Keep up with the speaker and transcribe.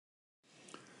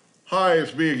Hi,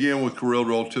 it's me again with Corel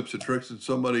Draw Tips and Tricks, and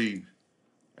somebody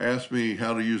asked me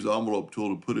how to use the envelope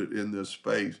tool to put it in this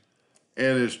space.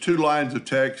 And it's two lines of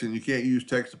text, and you can't use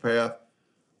text to path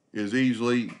as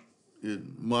easily.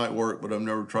 It might work, but I've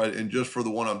never tried it. And just for the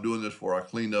one I'm doing this for, I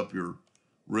cleaned up your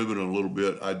ribbon a little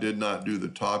bit. I did not do the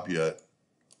top yet.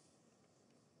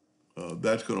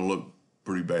 That's going to look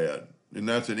pretty bad. And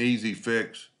that's an easy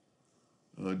fix.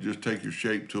 Just take your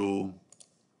shape tool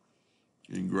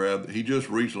and grab. He just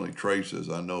recently traced this,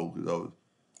 I know, because I was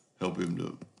helping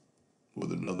him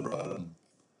with another item.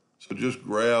 So just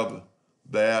grab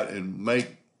that and make,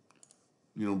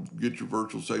 get your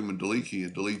virtual segment delete key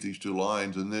and delete these two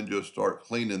lines, and then just start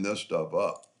cleaning this stuff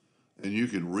up. And you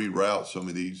can reroute some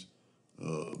of these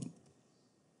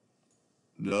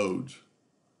nodes.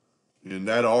 And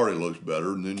that already looks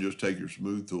better. And then just take your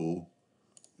smooth tool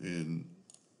and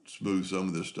smooth some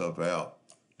of this stuff out.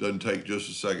 Doesn't take just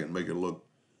a second to make it look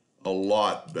a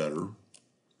lot better.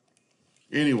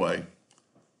 Anyway,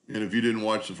 and if you didn't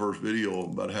watch the first video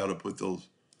about how to put those,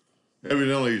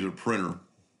 evidently he's a printer.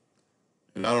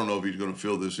 And I don't know if he's going to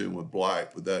fill this in with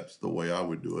black, but that's the way I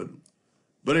would do it.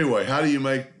 But anyway, how do you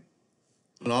make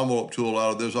an envelope tool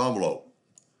out of this envelope?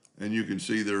 And you can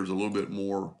see there's a little bit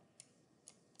more.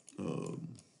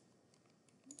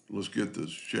 Let's get this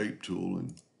shape tool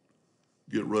and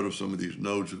get rid of some of these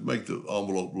nodes to make the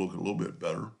envelope look a little bit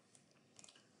better.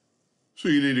 So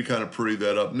you need to kind of pretty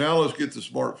that up. Now let's get the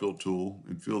Smart Fill tool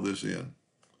and fill this in.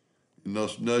 And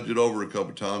let's nudge it over a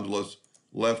couple times. Let's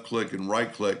left click and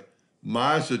right click.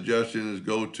 My suggestion is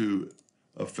go to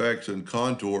Effects and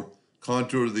Contour.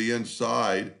 Contour to the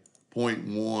inside,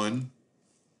 0.1.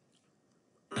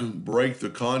 Break the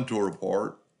contour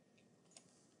apart.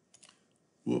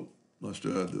 Whoop, must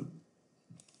have had the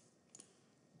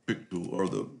pick tool or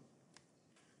the.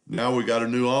 Now we got a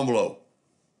new envelope.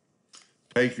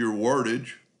 Take your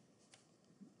wordage,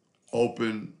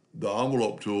 open the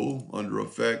envelope tool under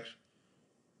Effects,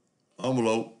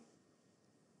 Envelope,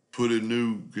 put in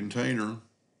new container,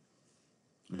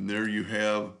 and there you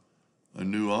have a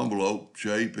new envelope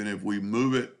shape. And if we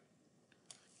move it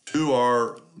to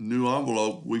our new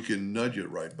envelope, we can nudge it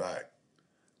right back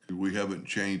because we haven't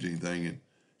changed anything.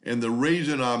 And the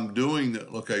reason I'm doing that,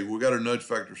 okay, we got our nudge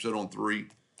factor set on 3.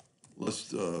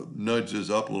 Let's nudge this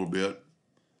up a little bit.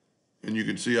 And you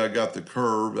can see I got the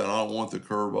curve, and I don't want the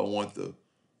curve, I want the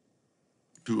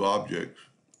two objects.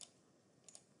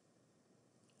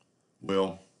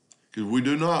 Well, because we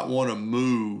do not want to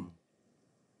move,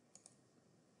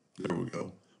 there we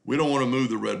go. We don't want to move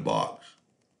the red box.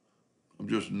 I'm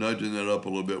just nudging it up a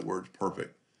little bit where it's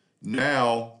perfect.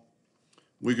 Now,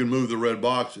 we can move the red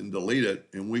box and delete it,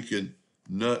 and we can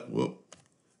whoop.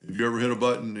 If you ever hit a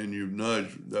button and you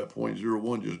nudge that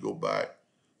 0.01, just go back.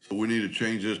 So we need to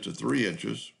change this to 3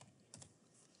 inches.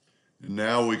 And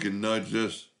now we can nudge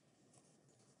this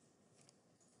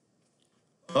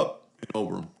up and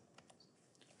over.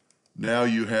 Now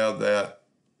you have that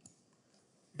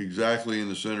exactly in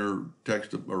the center,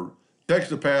 text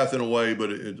to path in a way,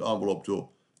 but it's envelope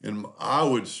tool. And I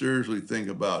would seriously think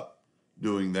about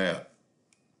doing that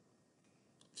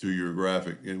to your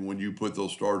graphic. And when you put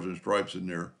those stars and stripes in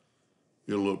there,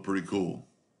 it'll look pretty cool.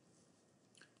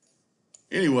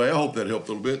 Anyway, I hope that helped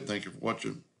a little bit. Thank you for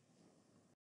watching.